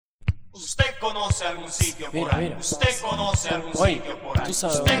Usted conoce algún sitio por ahí. Usted conoce algún sitio por ahí.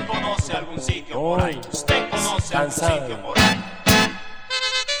 Usted conoce algún sitio por ahí. Usted conoce algún sitio por ahí.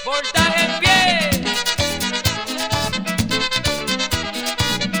 Voltaje en pie.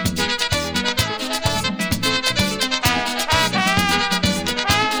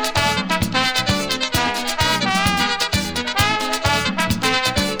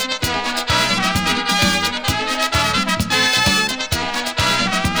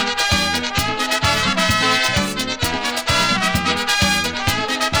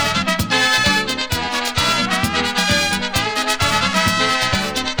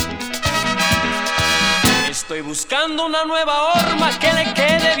 Estoy buscando una nueva horma que le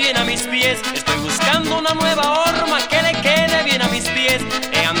quede bien a mis pies. Estoy buscando una nueva horma que le quede bien a mis pies.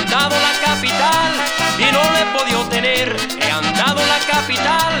 He andado la capital y no le he podido tener. He andado la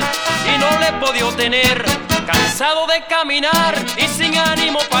capital y no le he podido tener. Cansado de caminar y sin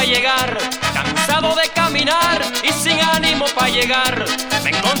ánimo pa' llegar. Cansado de caminar y sin ánimo pa' llegar. Me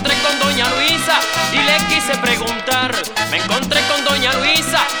encontré con doña Luisa y le quise preguntar. Me encontré con doña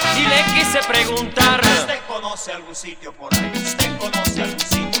Luisa y le quise preguntar. ¿Usted conoce algún sitio por ahí? ¿Usted conoce algún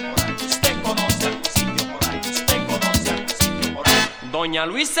sitio por ahí? ¿Usted conoce algún sitio por ahí? ¿Usted conoce algún sitio por ahí? Doña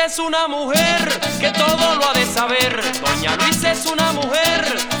Luisa es una mujer que todo lo ha de saber. Doña Luisa es una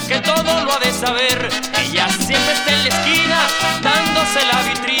mujer que todo lo ha de saber. Ella siempre está en la esquina dándose la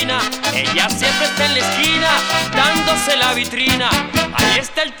vitrina. Ella siempre está en la esquina dándose la vitrina. Ahí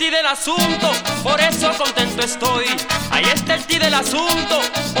está el ti del asunto, por eso contento estoy. Ahí está el ti del asunto,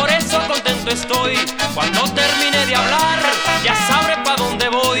 por eso contento estoy. Cuando termine de hablar, ya sabré pa' dónde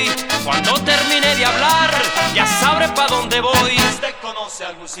voy. Cuando termine de hablar, ya sabré pa' dónde voy. ¿Usted conoce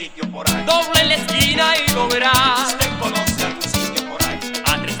algún sitio por ahí? Doble en la esquina y lo verá. ¿Usted conoce algún sitio por ahí?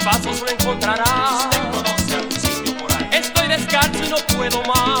 A 3 pasos lo encontrará. ¿Usted conoce algún sitio por ahí? Estoy descalzo y no puedo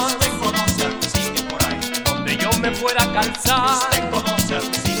más. ¿Usted conoce algún sitio por ahí? Donde yo me pueda calzar. ¿Usted conoce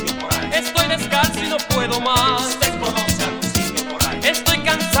algún sitio por ahí? Estoy descalzo y no puedo más. ¿Usted conoce algún sitio por ahí? Estoy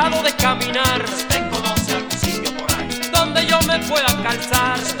cansado de caminar. ¿Usted conoce algún sitio por ahí? Donde yo me pueda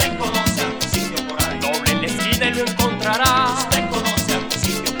calzar. ¿Usted conoce algún sitio por ahí? Doble en la esquina y lo encontrará. ¿Usted conoce algún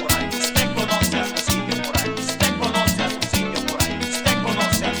sitio por ahí? ¿Usted conoce algún sitio por ahí? ¿Usted conoce algún sitio por ahí? ¿Usted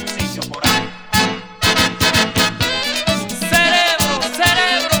conoce algún sitio por ahí? Cerebro,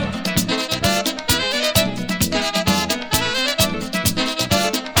 cerebro.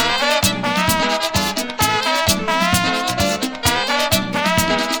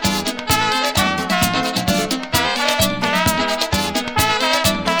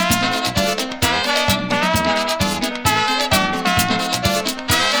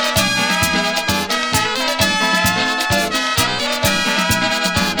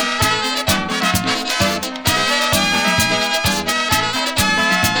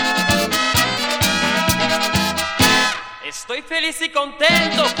 Estoy feliz y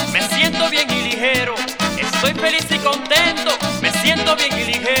contento, me siento bien y ligero. Estoy feliz y contento, me siento bien y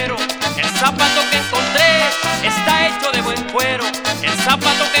ligero. El zapato que encontré está hecho de buen cuero. El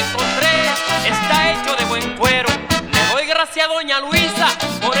zapato que encontré está hecho de buen cuero. Le doy gracias a doña Luisa,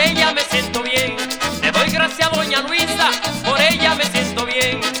 por ella me siento bien. Le doy gracias a doña Luisa, por ella me siento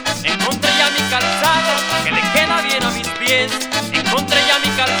bien. Encontré ya mi calzado, que le queda bien a mis pies. Encontré ya mi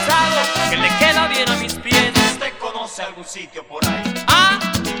calzado, que le queda bien a mis pies. ¿Usted conoce algún sitio por ahí? Ah,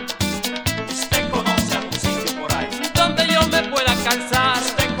 ¿Usted conoce algún sitio por ahí? donde yo me pueda calzar.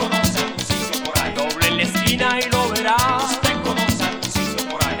 ¿Usted conoce algún sitio por ahí? Doble en la esquina y lo verá. ¿Usted conoce algún sitio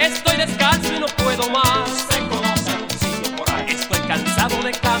por ahí? Estoy descalzo y no puedo más. ¿Usted conoce algún sitio por ahí? Estoy cansado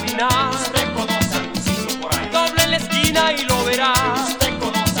de caminar. ¿Usted conoce algún sitio por ahí? Doble en la esquina y lo verá. ¿Usted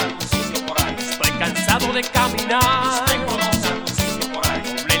conoce algún sitio por ahí? Estoy cansado de caminar.